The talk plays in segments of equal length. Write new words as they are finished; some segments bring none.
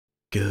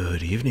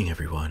Good evening,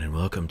 everyone, and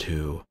welcome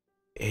to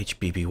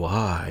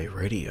HBBY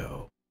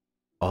Radio.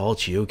 All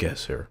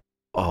Geoguessr,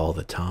 all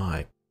the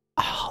time.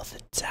 All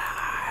the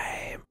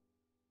time.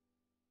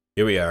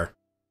 Here we are.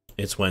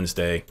 It's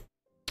Wednesday.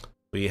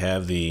 We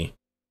have the...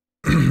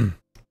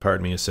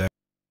 Pardon me a sec.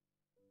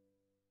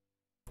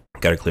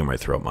 Gotta clear my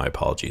throat, my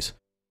apologies.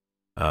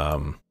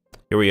 Here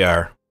we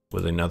are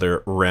with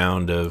another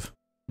round of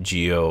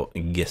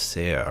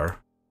Geoguessr.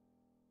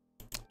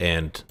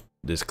 And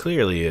this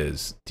clearly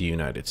is the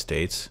United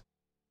States.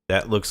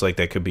 That looks like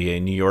that could be a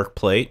New York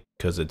plate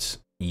because it's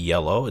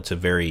yellow. It's a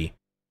very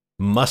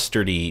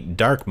mustardy,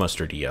 dark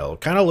mustardy yellow.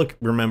 Kind of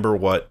remember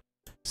what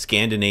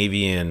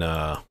Scandinavian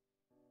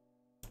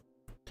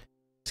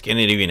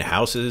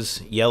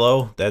houses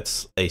yellow.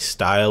 That's a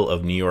style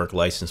of New York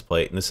license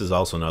plate. And this is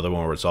also another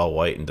one where it's all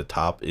white and the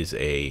top is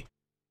a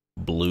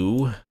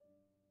blue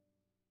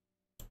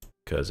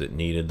because it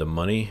needed the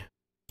money.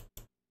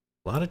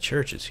 A lot of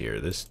churches here.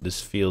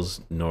 This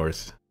feels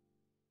north.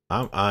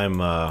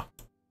 I'm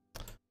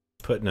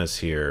putting us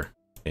here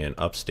in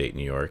upstate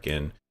New York,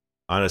 and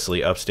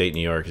honestly, upstate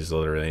New York is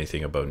literally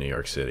anything about New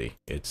York City.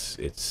 It's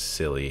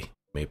silly.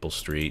 Maple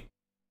Street.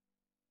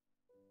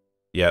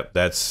 Yep,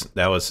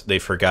 they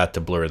forgot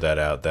to blur that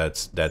out.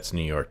 That's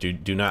New York.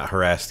 Do not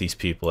harass these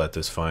people at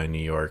this fine New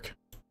York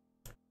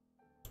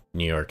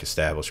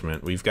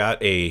establishment. We've got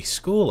a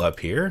school up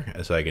here,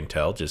 as I can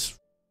tell.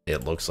 Just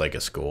it looks like a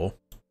school.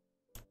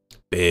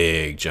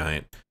 Big,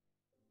 giant.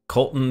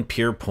 Colton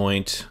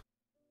Pierpoint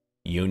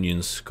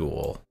Union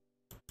School.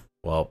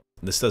 Well,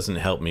 this doesn't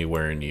help me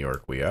where in New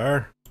York we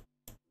are.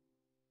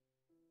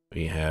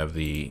 We have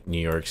the New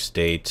York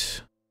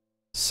State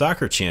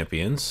soccer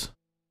champions.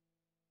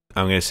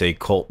 I'm going to say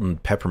Colton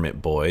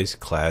Peppermint Boys,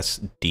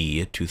 Class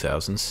D,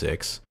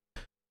 2006.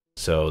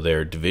 So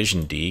they're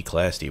Division D,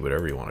 Class D,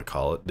 whatever you want to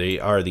call it. They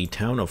are the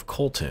town of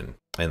Colton.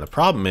 And the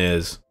problem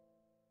is,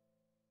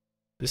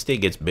 this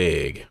state gets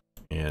big.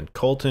 And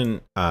Colton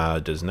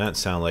does not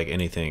sound like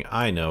anything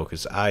I know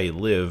because I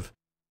live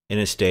in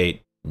a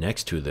state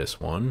next to this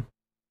one.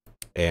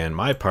 And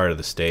my part of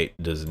the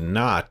state does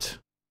not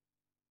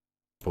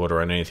border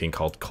on anything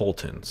called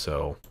Colton.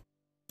 So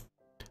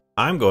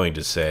I'm going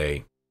to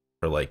say,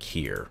 or like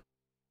here.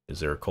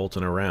 Is there a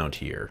Colton around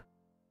here?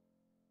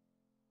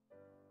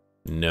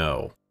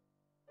 No.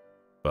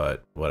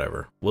 But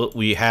whatever.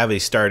 We have a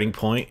starting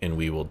point and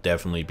we will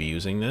definitely be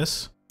using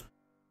this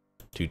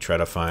to try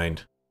to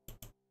find...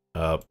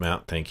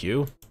 Mount, thank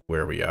you,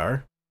 where we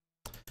are.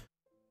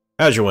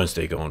 How's your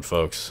Wednesday going,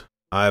 folks?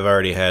 I've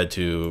already had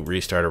to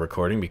restart a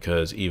recording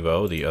because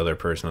Evo, the other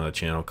person on the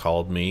channel,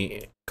 called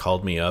me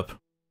up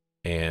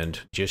and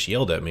just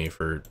yelled at me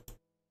for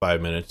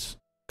 5 minutes,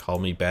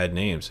 called me bad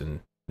names, and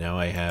now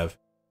I have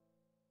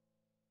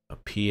a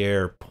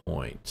Pierre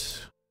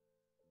Point.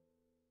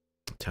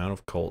 Town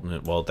of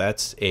Colton. Well,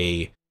 that's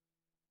a...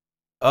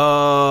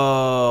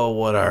 Oh,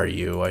 what are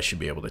you? I should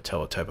be able to tell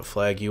what type of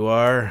flag you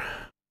are.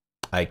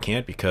 I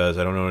can't because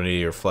I don't know any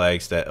of your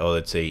flags that... Oh,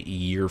 that's a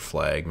year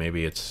flag.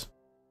 Maybe it's...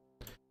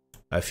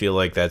 I feel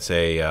like that's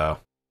a...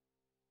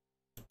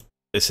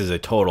 this is a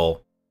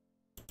total...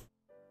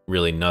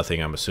 Really nothing,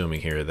 I'm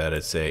assuming here. That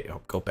it's a... Oh,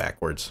 go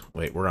backwards.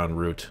 Wait, we're on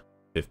Route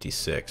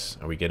 56.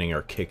 Are we getting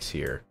our kicks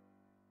here?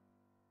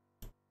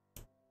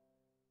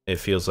 It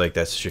feels like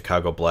that's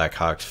Chicago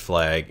Blackhawks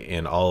flag,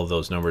 and all of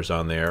those numbers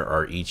on there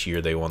are each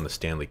year they won the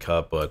Stanley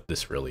Cup, but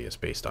this really is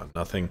based on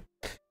nothing.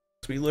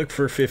 So we look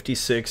for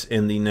 56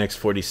 in the next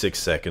 46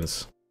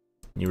 seconds.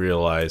 You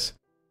realize,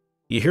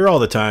 you hear all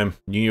the time,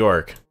 New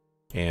York,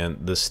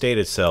 and the state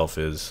itself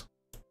is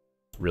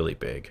really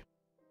big.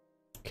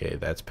 Okay,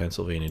 that's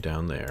Pennsylvania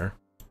down there.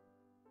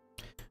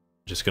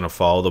 Just gonna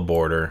follow the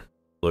border,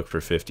 look for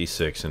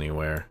 56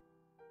 anywhere.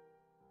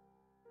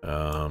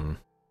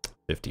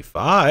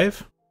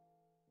 55.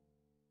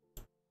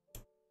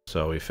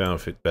 So we found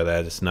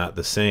that it's not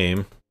the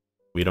same.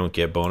 We don't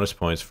get bonus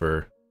points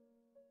for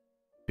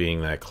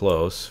being that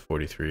close.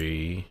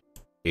 43,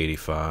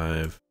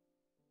 85,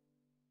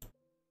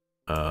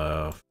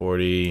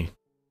 40,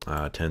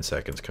 10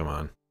 seconds, come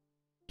on.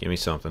 Give me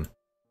something.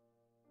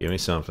 Give me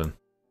something.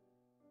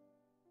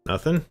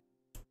 Nothing?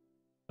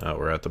 Oh,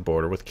 we're at the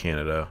border with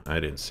Canada. I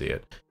didn't see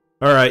it.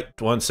 Alright,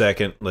 1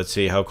 second. Let's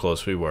see how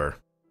close we were.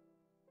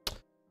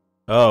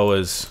 Oh, it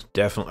was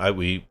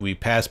definitely... We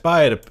passed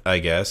by it, I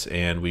guess,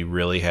 and we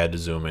really had to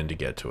zoom in to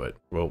get to it.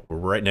 Well, we're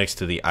right next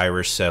to the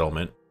Irish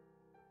settlement.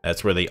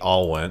 That's where they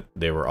all went.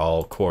 They were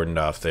all cordoned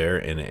off there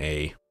in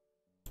a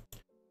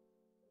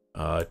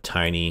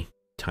tiny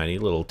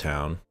little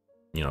town.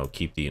 You know,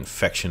 keep the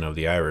infection of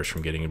the Irish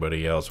from getting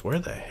anybody else. Where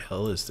the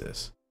hell is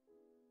this?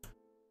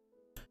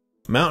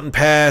 Mountain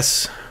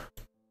Pass.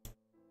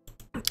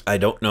 I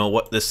don't know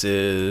what this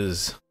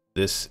is.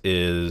 This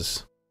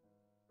is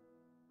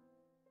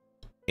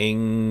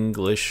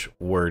English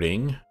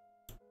wording.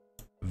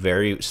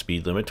 Very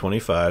speed limit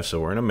 25,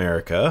 so we're in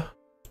America.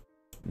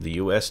 The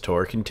U.S.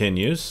 tour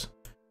continues.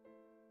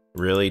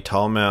 Really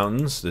tall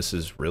mountains. This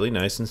is really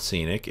nice and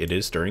scenic. It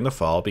is during the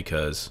fall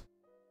because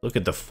look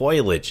at the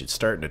foliage. It's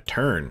starting to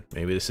turn.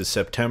 Maybe this is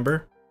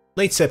September.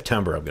 Late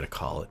September, I'm going to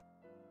call it.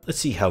 Let's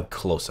see how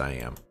close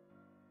I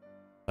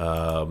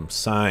am.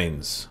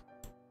 Signs.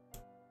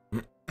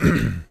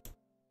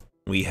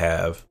 We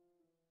have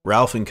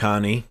Ralph and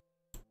Connie.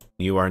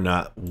 You are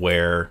not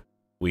where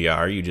we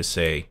are. You just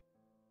say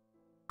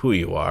who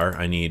you are.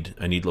 I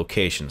need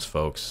locations,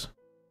 folks.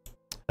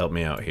 Help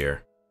me out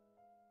here.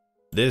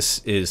 This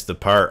is the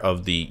part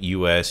of the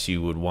US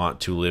you would want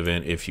to live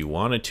in if you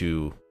wanted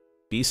to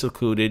be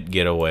secluded,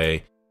 get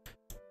away.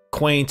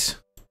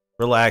 Quaint,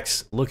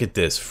 relax. Look at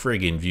this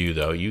friggin' view,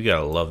 though. You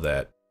gotta love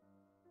that.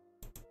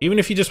 Even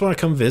if you just want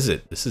to come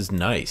visit, this is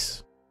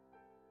nice.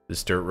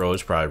 This dirt road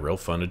is probably real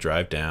fun to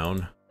drive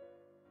down.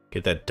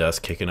 Get that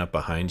dust kicking up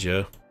behind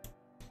you.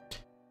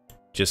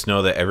 Just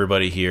know that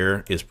everybody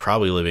here is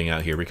probably living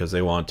out here because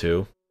they want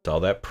to. It's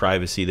all that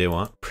privacy they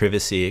want.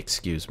 Privacy,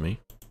 excuse me.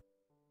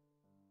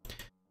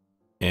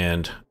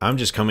 And I'm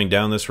just coming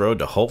down this road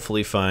to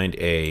hopefully find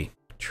a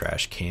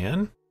trash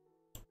can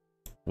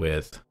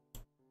with...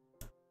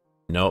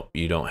 Nope,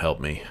 you don't help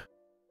me.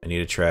 I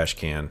need a trash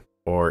can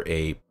or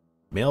a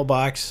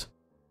mailbox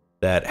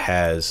that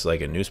has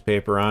like a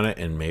newspaper on it,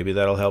 and maybe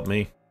that'll help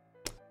me.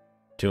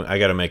 I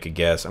gotta make a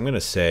guess. I'm gonna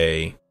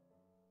say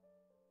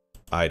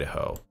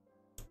Idaho.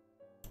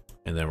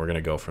 And then we're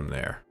gonna go from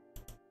there.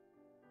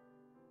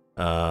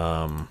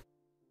 Got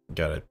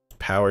a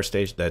power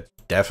station. That's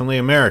definitely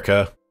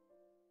America.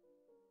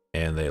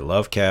 And they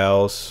love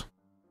cows.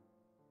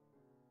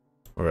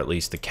 Or at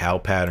least the cow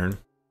pattern.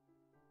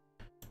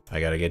 I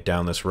gotta get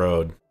down this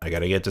road. I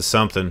gotta get to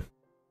something.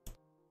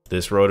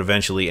 This road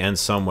eventually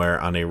ends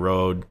somewhere on a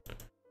road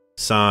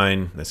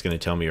sign that's gonna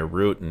tell me a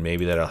route, and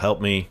maybe that'll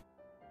help me.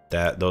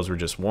 Those were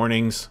just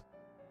warnings.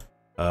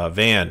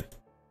 Van.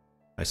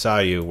 I saw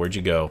you. Where'd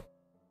you go?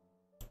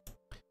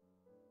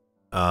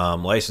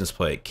 License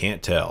plate.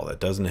 Can't tell.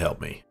 That doesn't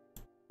help me.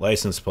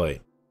 License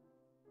plate.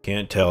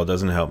 Can't tell.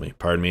 Doesn't help me.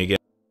 Pardon me again.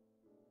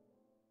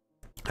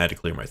 I had to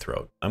clear my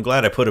throat. I'm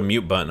glad I put a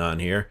mute button on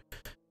here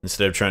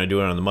instead of trying to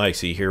do it on the mic,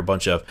 so you hear a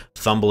bunch of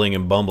thumbling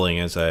and bumbling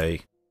as I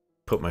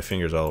put my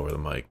fingers all over the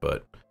mic.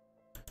 But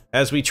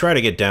as we try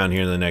to get down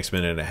here in the next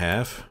minute and a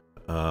half,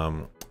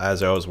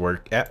 as I was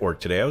at work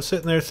today, I was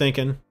sitting there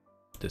thinking,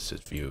 this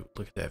is view.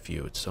 Look at that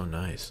view. It's so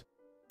nice.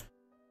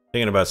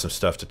 Thinking about some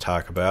stuff to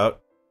talk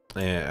about.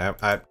 And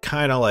I'm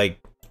kind of like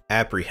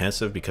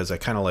apprehensive because I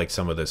kind of like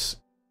some of this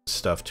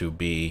stuff to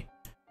be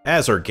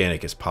as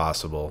organic as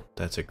possible.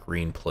 That's a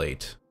green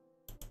plate.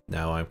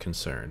 Now I'm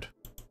concerned.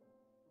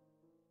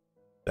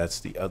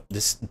 That's the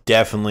this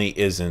definitely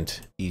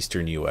isn't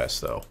Eastern US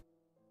though.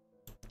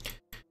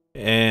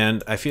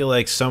 And I feel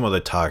like some of the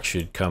talk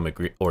should come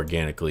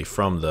organically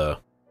from the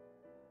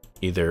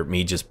either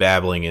me just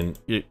babbling and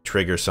it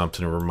trigger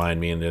something to remind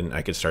me, and then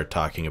I could start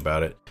talking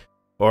about it.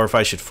 Or if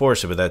I should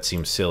force it, but that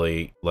seems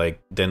silly.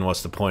 Like, then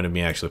what's the point of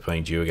me actually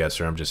playing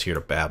Geoguessr? I'm just here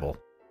to babble.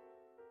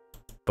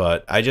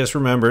 But I just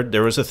remembered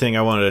there was a thing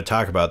I wanted to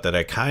talk about that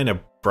I kind of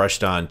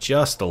brushed on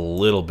just a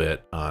little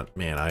bit on.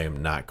 Man, I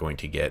am not going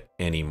to get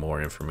any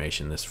more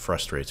information. This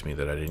frustrates me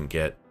that I didn't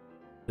get.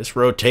 This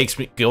road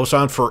goes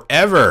on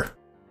forever.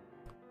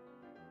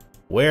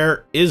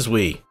 Where is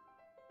we?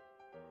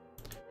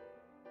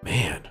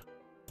 Man,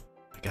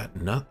 I got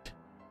nothing.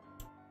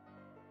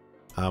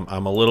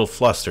 I'm a little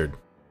flustered.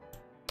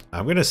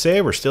 I'm going to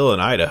say we're still in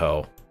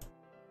Idaho.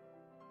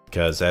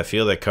 Because I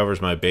feel that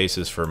covers my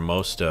bases for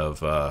most of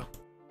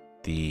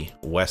the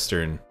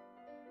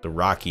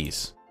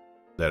Rockies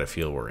that I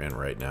feel we're in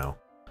right now.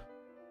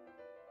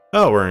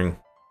 Oh, we're in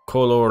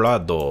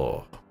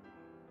Colorado.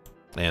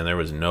 And there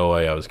was no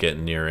way I was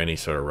getting near any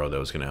sort of road that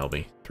was going to help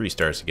me. 3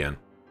 stars again.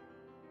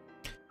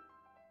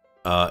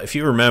 If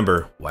you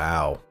remember,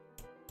 wow,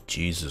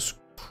 Jesus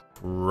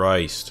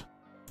Christ.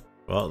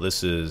 Well,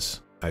 this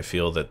is, I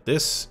feel that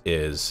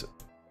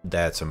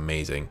that's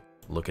amazing.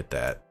 Look at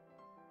that.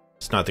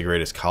 It's not the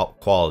greatest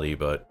quality,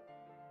 but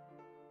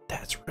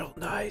that's real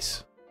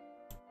nice.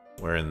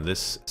 We're in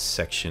this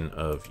section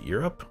of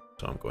Europe,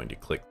 so I'm going to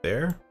click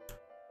there.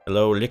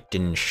 Hello,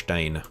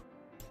 Liechtenstein.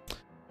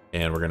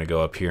 And we're going to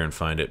go up here and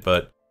find it.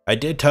 But I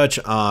did touch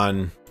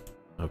on...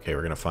 Okay,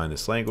 we're going to find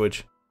this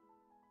language.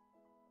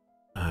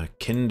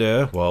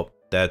 Kinder. Well,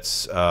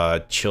 that's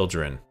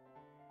children.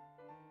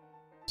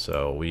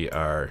 So we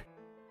are...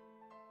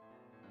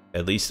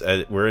 At least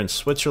we're in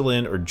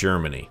Switzerland or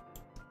Germany.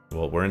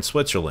 Well, we're in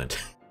Switzerland.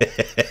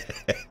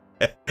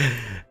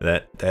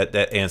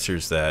 that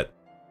answers that.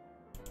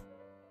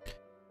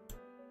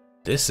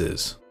 This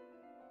is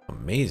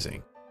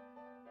amazing.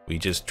 We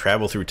just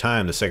travel through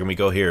time the second we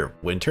go here.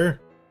 Winter?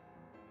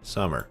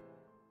 Summer.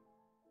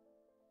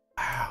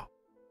 Wow.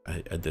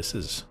 This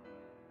is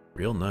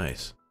real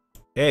nice.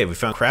 Hey, we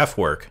found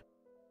Craftwork.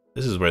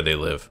 This is where they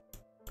live.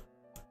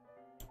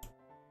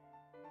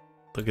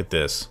 Look at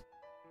this.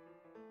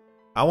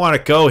 I want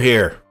to go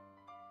here.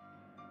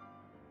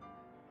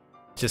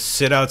 Just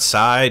sit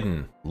outside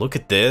and look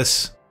at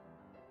this.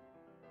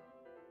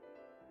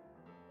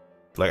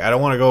 Like, I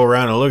don't want to go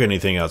around and look at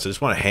anything else. I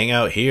just want to hang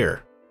out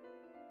here.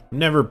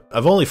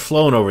 I've only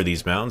flown over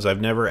these mountains. I've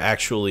never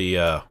actually,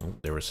 oh,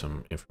 there was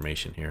some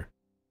information here.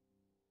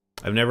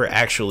 I've never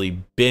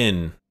actually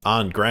been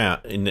on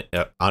ground,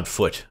 on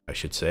foot, I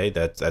should say.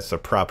 That's the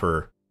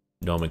proper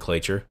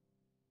nomenclature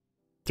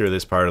through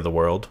this part of the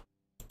world.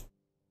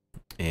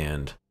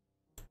 And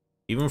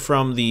even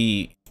from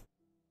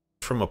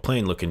a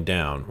plane looking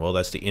down, well,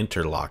 that's the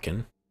interlocking.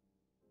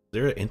 Is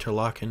there an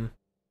interlocking?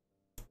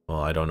 Well,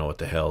 I don't know what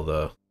the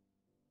hell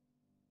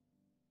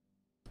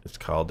it's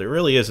called. There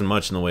really isn't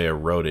much in the way of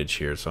roadage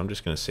here, so I'm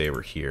just going to say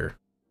we're here.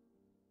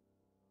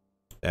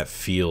 That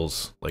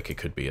feels like it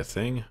could be a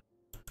thing.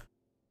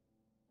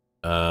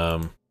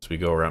 So we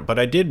go around. But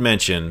I did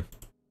mention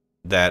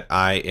that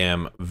I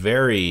am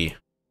very,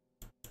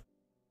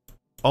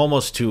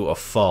 almost to a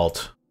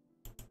fault,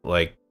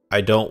 like,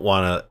 I don't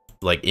want to,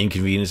 like,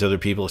 inconvenience other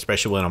people,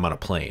 especially when I'm on a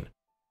plane.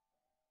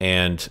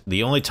 And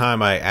the only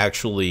time I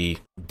actually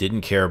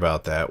didn't care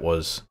about that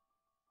was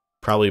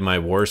probably my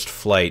worst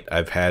flight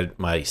I've had,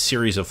 my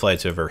series of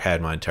flights I've ever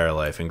had my entire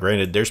life. And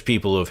granted, there's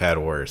people who have had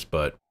worse,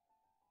 but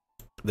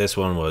this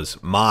one was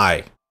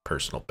my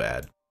personal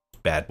bad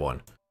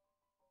one.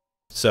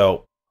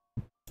 So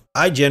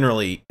I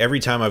generally, every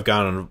time I've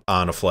gone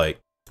on a flight,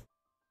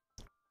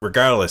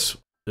 regardless,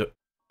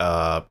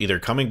 either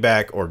coming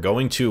back or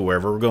going to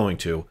wherever we're going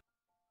to,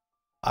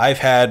 I've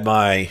had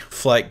my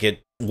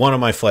flight one of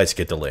my flights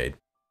get delayed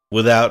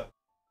without,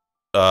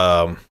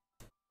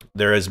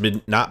 there has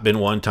not been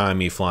one time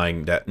me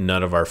flying that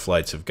none of our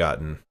flights have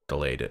gotten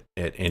delayed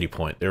at any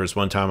point. There was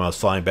one time I was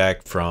flying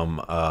back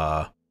from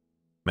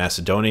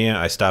Macedonia.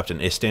 I stopped in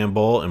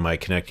Istanbul and my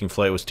connecting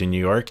flight was to New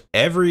York.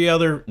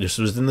 This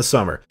was in the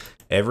summer,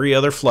 every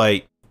other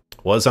flight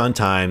was on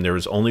time. There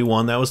was only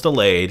one that was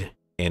delayed,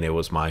 and it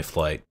was my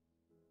flight.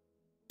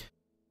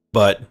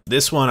 But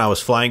this one, I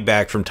was flying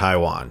back from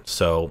Taiwan.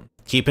 So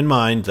keep in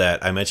mind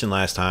that I mentioned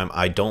last time,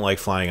 I don't like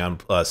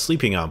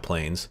sleeping on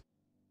planes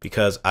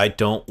because I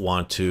don't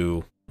want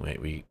to.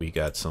 Wait, we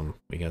got some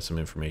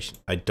information.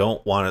 I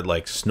don't want to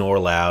like snore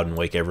loud and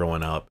wake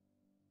everyone up,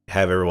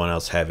 have everyone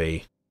else have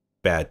a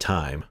bad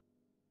time.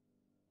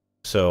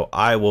 So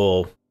I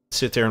will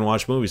sit there and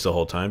watch movies the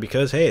whole time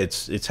because hey,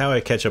 it's how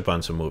I catch up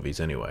on some movies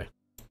anyway.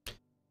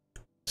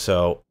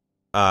 So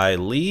I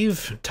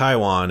leave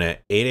Taiwan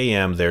at 8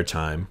 a.m. their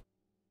time,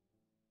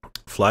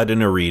 fly to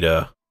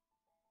Narita,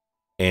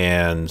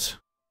 and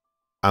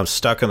I'm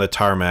stuck on the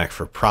tarmac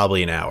for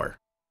probably an hour.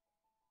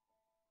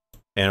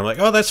 And I'm like,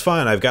 oh, that's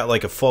fine. I've got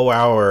like a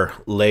 4-hour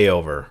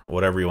layover,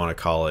 whatever you want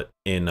to call it,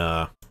 in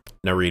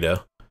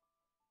Narita.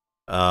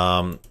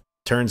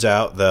 Turns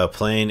out the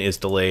plane is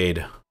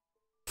delayed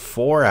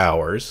 4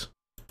 hours.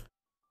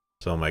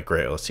 So I'm like,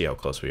 great, let's see how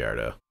close we are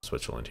to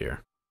Switzerland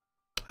here.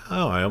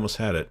 Oh, I almost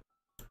had it.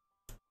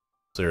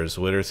 There's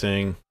a winter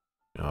thing.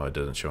 Oh, it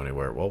doesn't show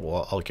anywhere.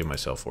 Well, I'll give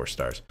myself 4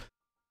 stars.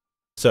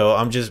 So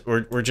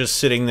we're just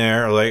sitting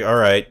there, like, all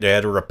right, they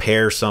had to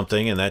repair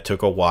something, and that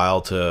took a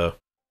while to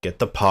get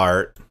the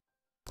part.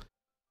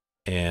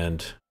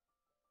 And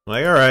I'm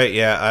like, all right,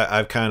 yeah,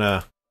 I've kind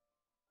of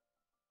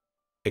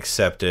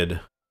accepted.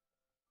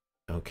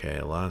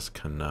 Okay, Las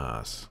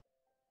Canas.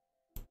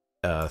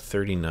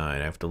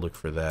 39. I have to look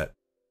for that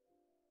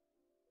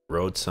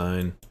road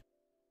sign.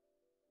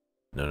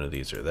 None of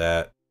these are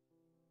that.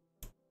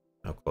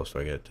 How close do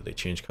I get? Do they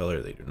change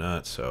color? They do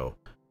not. So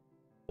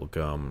we'll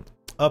come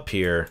up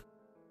here.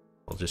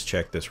 I'll just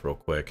check this real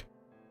quick.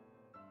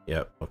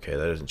 Yep. Okay,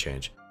 that doesn't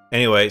change.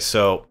 Anyway,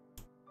 so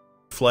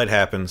flight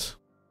happens.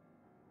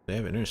 They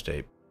have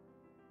interstate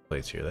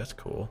plates here. That's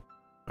cool.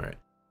 All right.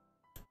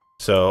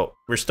 So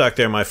we're stuck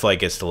there. My flight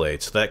gets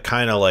delayed. So that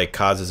kind of like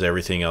causes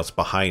everything else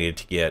behind it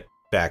to get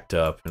backed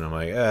up. And I'm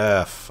like,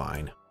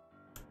 fine.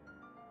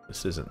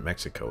 This isn't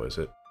Mexico, is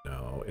it?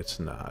 No,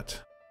 it's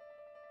not.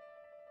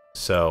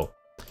 So,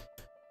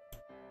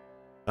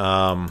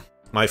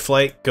 my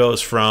flight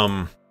goes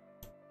from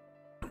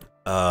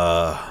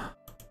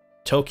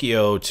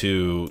Tokyo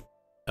to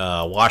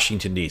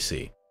Washington,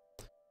 D.C.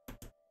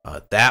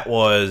 That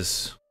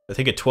was, I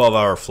think, a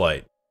 12-hour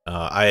flight.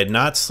 I had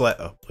not slept.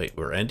 Oh, wait,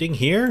 we're ending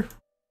here?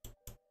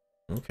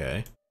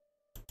 Okay.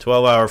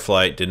 12-hour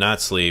flight, did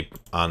not sleep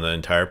on the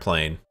entire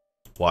plane.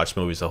 Watched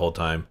movies the whole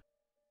time.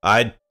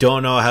 I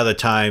don't know how the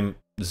time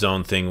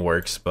zone thing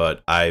works,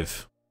 but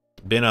I've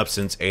been up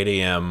since 8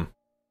 a.m.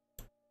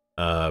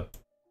 Taipei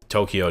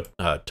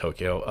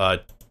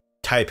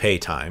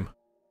time.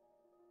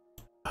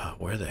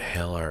 Where the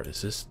hell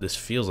is this? This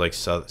feels like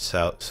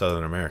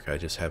Southern America. I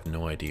just have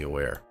no idea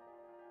where.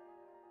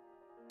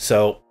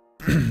 So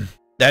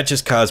that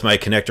just caused my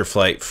connector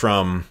flight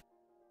from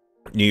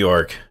New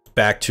York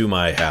back to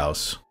my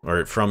house,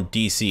 or from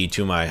DC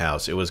to my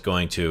house. It was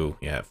going to,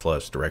 yeah, it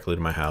flies directly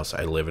to my house.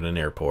 I live in an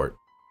airport.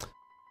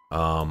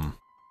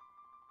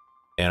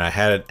 And I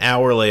had an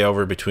hour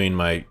layover between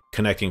my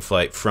connecting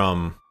flight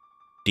from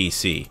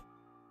DC.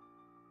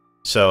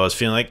 So I was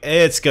feeling like,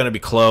 it's going to be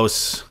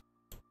close.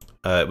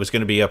 It was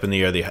going to be up in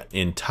the air the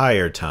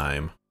entire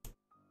time.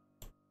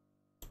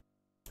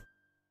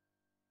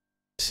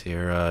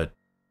 Sierra.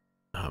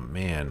 Oh,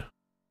 man.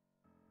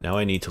 Now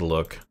I need to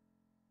look.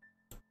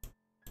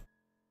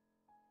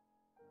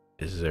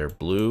 Is there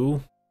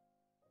blue?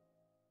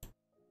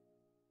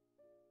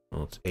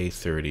 Well, it's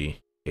A30,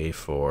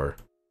 A4.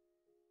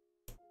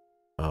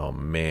 Oh,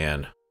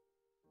 man.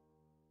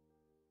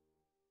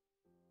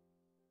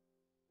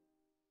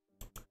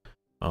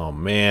 Oh,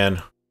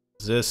 man.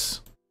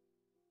 This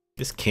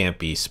can't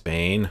be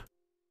Spain.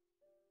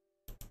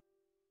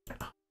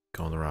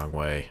 Going the wrong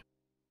way.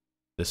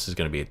 This is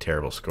going to be a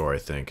terrible score, I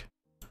think.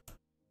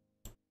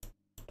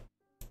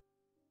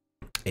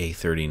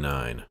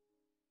 A39.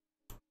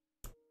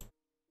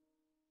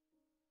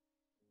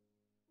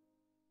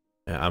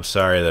 I'm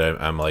sorry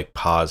that I'm like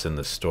pausing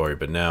the story,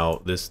 but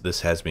now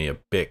this has me a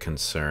bit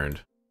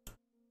concerned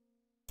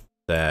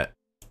that,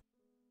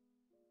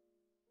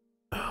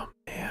 oh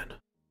man,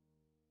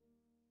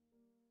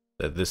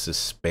 that this is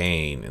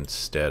Spain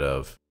instead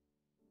of,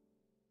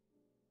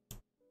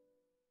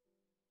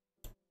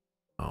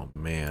 oh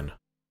man,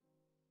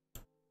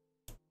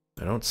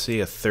 I don't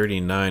see a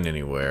 39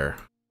 anywhere.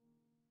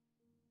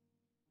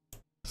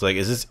 It's like,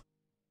 is this,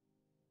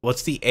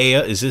 what's the A?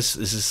 Is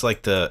this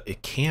like the,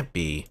 it can't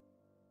be.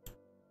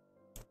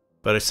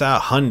 But I saw a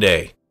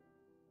Hyundai.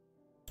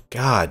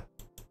 God.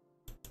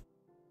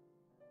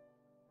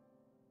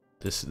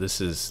 This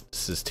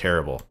is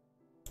terrible.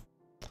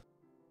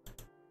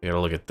 You gotta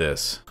look at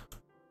this.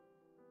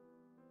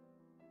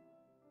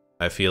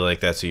 I feel like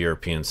that's a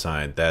European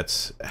sign.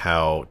 That's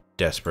how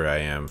desperate I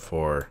am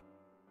for...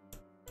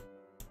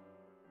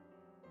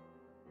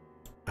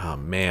 Oh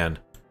man.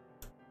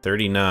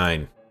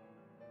 39.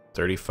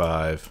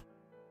 35.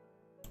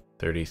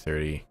 30,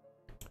 30.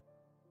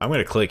 I'm going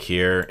to click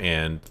here,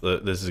 and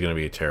this is going to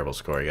be a terrible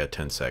score. I got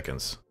 10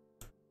 seconds.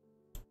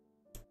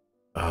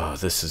 Oh,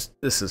 this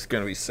is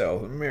going to be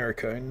South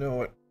America. I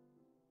know it.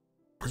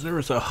 There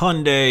was a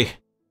Hyundai,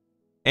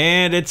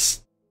 and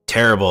it's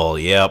terrible.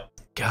 Yep.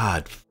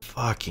 God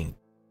fucking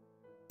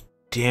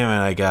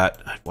damn it,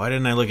 why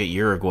didn't I look at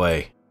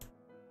Uruguay?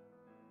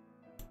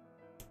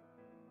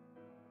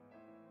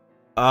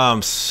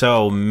 I'm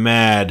so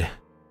mad.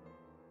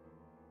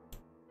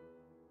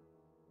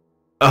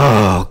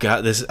 Oh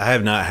god, I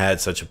have not had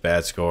such a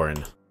bad score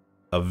in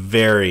a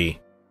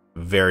very,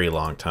 very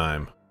long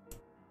time.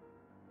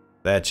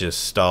 That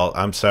just stalled.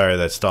 I'm sorry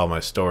that stalled my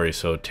story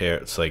so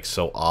it's like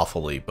so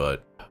awfully,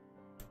 but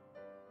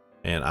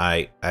and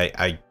I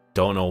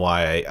don't know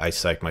why I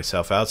psyched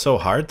myself out so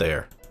hard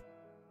there.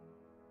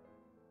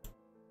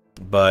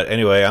 But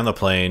anyway, on the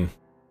plane,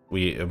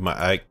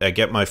 I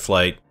get my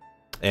flight,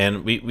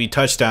 and we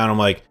touch down. I'm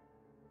like,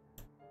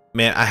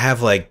 man, I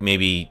have like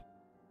maybe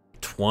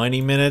 20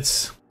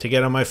 minutes to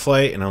get on my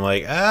flight, and I'm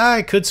like,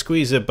 I could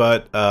squeeze it,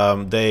 but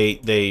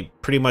they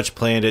pretty much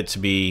planned it to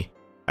be.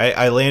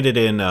 I landed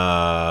in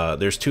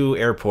there's two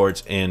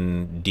airports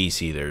in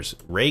DC. There's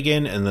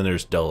Reagan, and then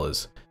there's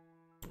Dulles.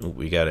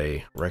 We got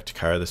a wrecked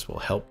car. This will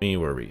help me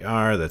where we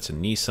are. That's a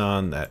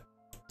Nissan.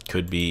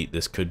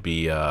 This could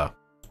be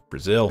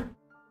Brazil.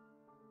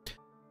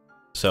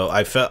 So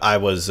I felt I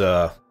was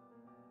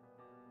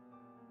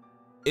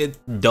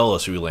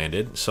Dulles we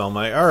landed. So I'm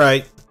like, all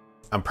right.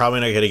 I'm probably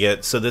not going to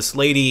get... So this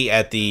lady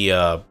at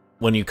the...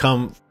 when you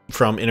come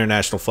from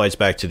international flights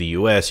back to the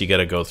US, you got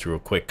to go through a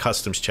quick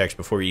customs checks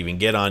before you even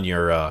get on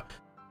your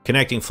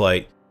connecting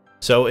flight.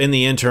 So in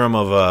the interim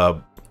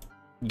of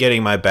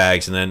getting my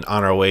bags and then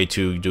on our way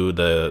to do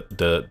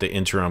the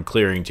interim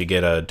clearing to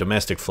get a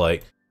domestic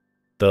flight,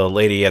 the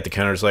lady at the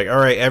counter is like, all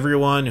right,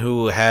 everyone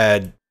who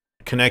had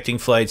connecting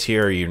flights,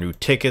 here are your new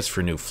tickets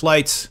for new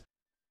flights.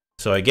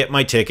 So I get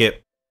my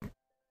ticket,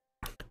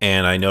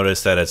 and I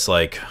notice that it's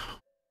like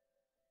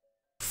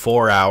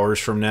 4 hours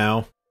from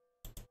now.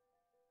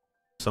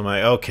 So I'm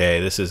like, okay,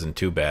 this isn't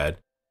too bad.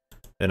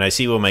 Then I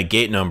see what my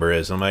gate number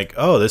is. I'm like,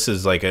 oh, this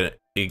is like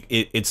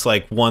it's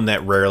like one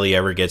that rarely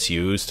ever gets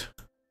used.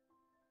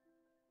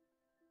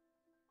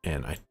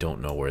 And I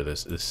don't know where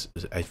this is.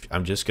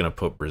 I'm just gonna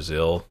put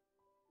Brazil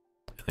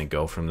and then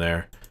go from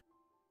there.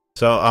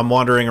 So I'm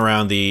wandering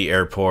around the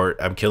airport.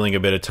 I'm killing a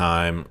bit of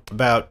time.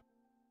 About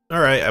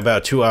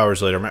 2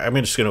 hours later, I'm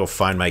just gonna go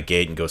find my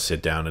gate and go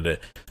sit down at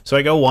it. So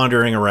I go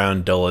wandering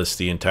around Dulles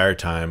the entire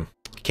time.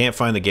 Can't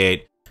find the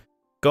gate.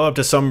 Go up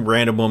to some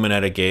random woman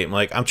at a gate. I'm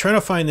like, I'm trying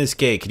to find this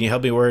gate. Can you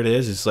help me where it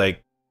is? It's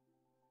like,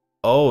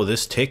 oh,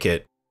 this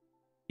ticket.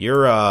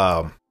 You're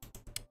at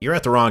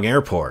the wrong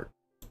airport.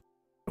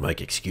 I'm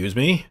like, excuse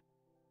me?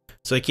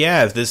 It's like,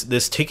 yeah,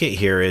 this ticket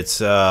here, it's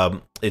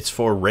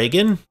for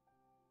Reagan.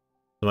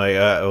 I'm like,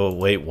 oh,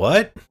 wait,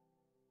 what?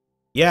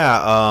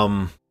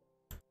 Yeah,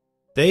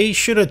 they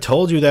should have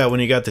told you that when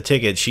you got the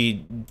ticket.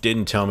 She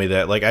didn't tell me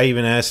that. Like, I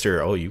even asked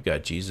her, oh, you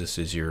got Jesus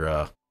as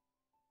your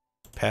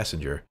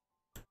passenger.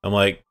 I'm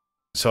like,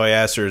 so I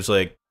asked her, it's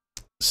like,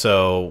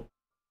 so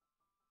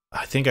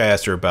I think I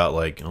asked her about,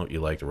 like, oh, you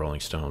like the Rolling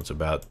Stones,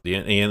 about the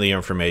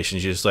information.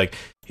 She's just like,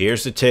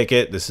 here's the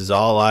ticket. This is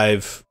all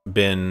I've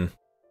been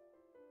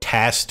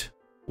tasked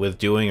with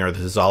doing, or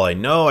this is all I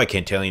know. I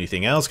can't tell you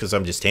anything else because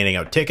I'm just handing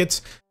out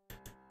tickets.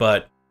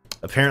 But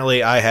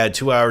apparently I had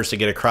 2 hours to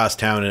get across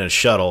town in a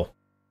shuttle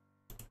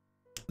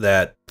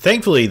that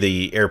thankfully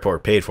the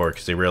airport paid for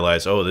because they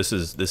realized, oh, this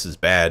is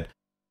bad.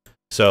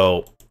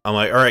 So I'm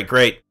like, all right,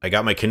 great. I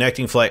got my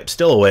connecting flight. I'm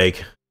still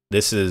awake.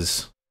 this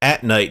is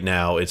at night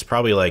now. It's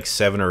probably like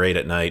 7 or 8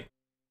 at night.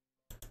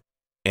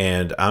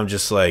 And I'm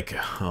just like,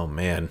 oh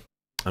man,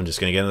 I'm just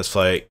going to get in this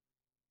flight,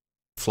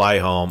 fly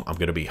home. I'm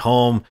going to be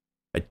home.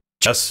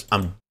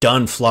 I'm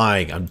done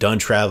flying. I'm done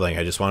traveling.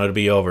 I just wanted to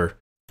be over.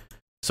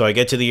 So I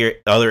get to the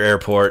other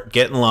airport,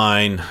 get in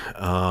line,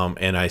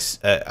 and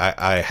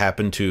I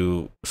happen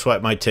to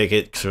swipe my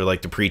ticket for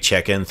like the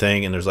pre-check-in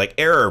thing, and there's like,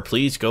 error,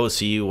 please go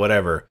see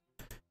whatever.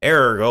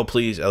 Error, go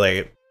please. I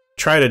like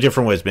tried it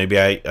different ways. Maybe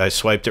I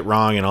swiped it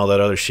wrong and all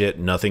that other shit.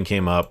 Nothing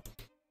came up.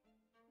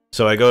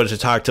 So I go to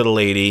talk to the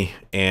lady,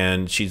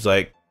 and she's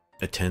like,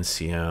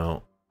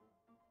 Atencio.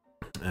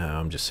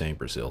 I'm just saying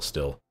Brazil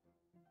still.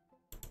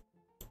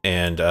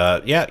 And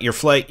yeah, your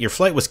flight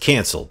was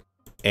canceled.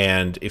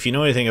 And if you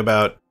know anything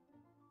about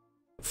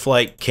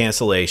flight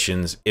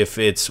cancellations, if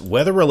it's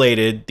weather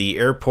related, the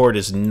airport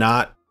is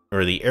not,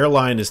 or the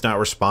airline is not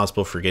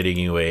responsible for getting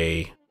you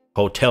a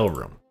hotel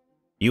room.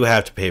 You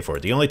have to pay for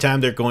it. The only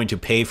time they're going to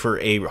pay for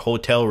a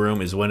hotel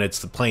room is when it's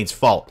the plane's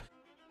fault.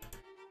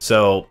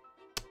 So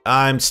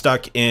I'm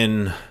stuck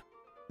in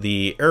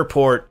the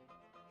airport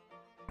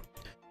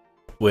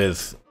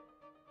with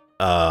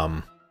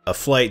a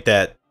flight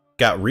that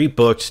got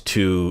rebooked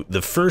to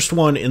the first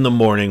one in the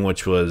morning,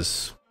 which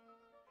was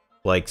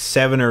like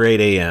 7 or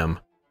 8 a.m.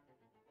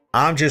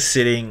 I'm just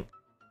sitting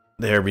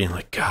there being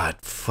like, God,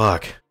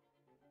 fuck.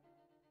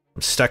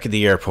 I'm stuck at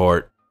the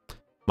airport.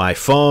 My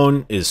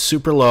phone is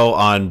super low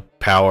on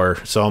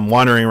power, so I'm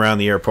wandering around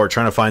the airport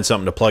trying to find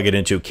something to plug it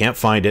into. Can't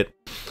find it.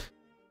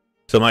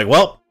 So I'm like,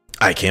 well,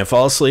 I can't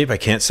fall asleep. I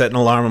can't set an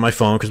alarm on my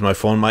phone because my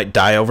phone might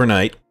die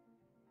overnight.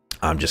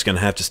 I'm just going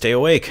to have to stay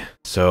awake.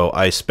 So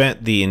I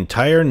spent the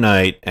entire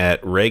night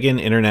at Reagan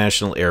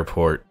International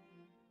Airport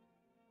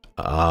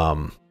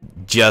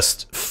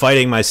just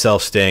fighting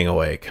myself staying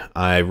awake.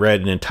 I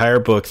read an entire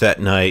book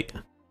that night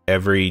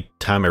every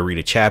time I read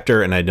a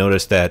chapter, and I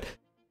noticed that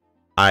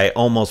I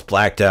almost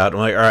blacked out. I'm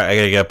like, all right, I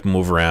got to get up and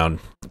move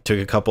around. Took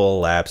a couple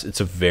of laps. It's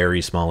a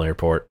very small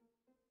airport.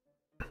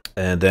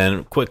 And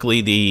then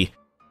quickly the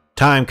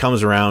time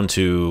comes around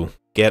to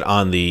get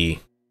on the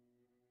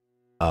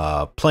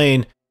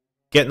plane.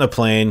 Get in the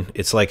plane,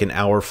 it's like an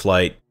hour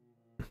flight,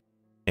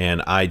 and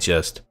I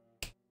just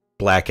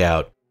black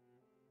out.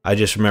 I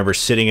just remember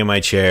sitting in my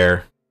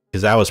chair,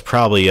 because I was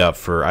probably up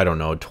for, I don't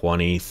know,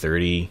 20,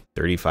 30,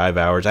 35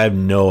 hours. I have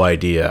no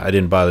idea. I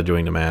didn't bother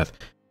doing the math.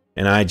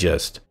 And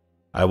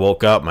I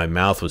woke up, my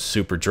mouth was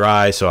super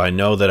dry, so I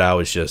know that I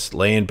was just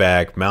laying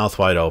back, mouth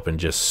wide open,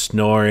 just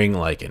snoring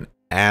like an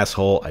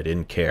asshole. I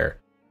didn't care.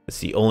 It's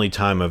the only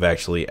time I've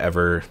actually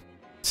ever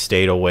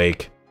stayed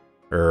awake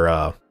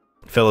or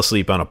fell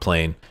asleep on a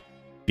plane,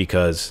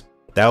 because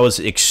that was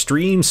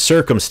extreme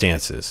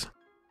circumstances.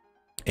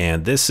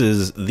 And this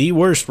is the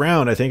worst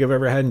round I think I've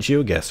ever had in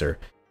Geoguessr.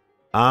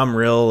 I'm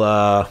real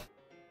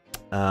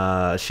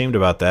ashamed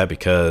about that,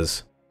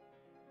 because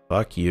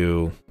fuck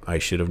you, I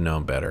should have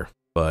known better.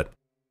 But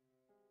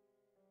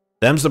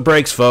them's the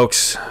breaks,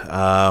 folks.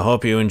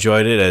 Hope you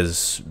enjoyed it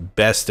as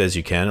best as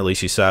you can. At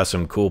least you saw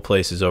some cool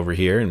places over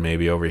here and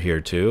maybe over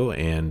here too.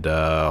 And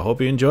hope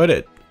you enjoyed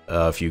it.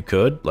 If you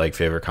could, like,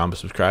 favorite, comment,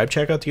 subscribe,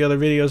 check out the other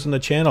videos on the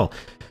channel.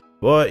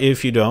 Well,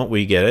 if you don't,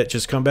 we get it.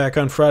 Just come back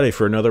on Friday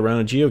for another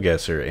round of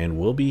Geoguessr, and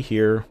we'll be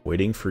here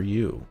waiting for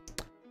you.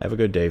 Have a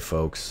good day,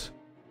 folks.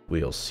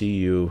 We'll see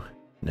you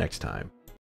next time.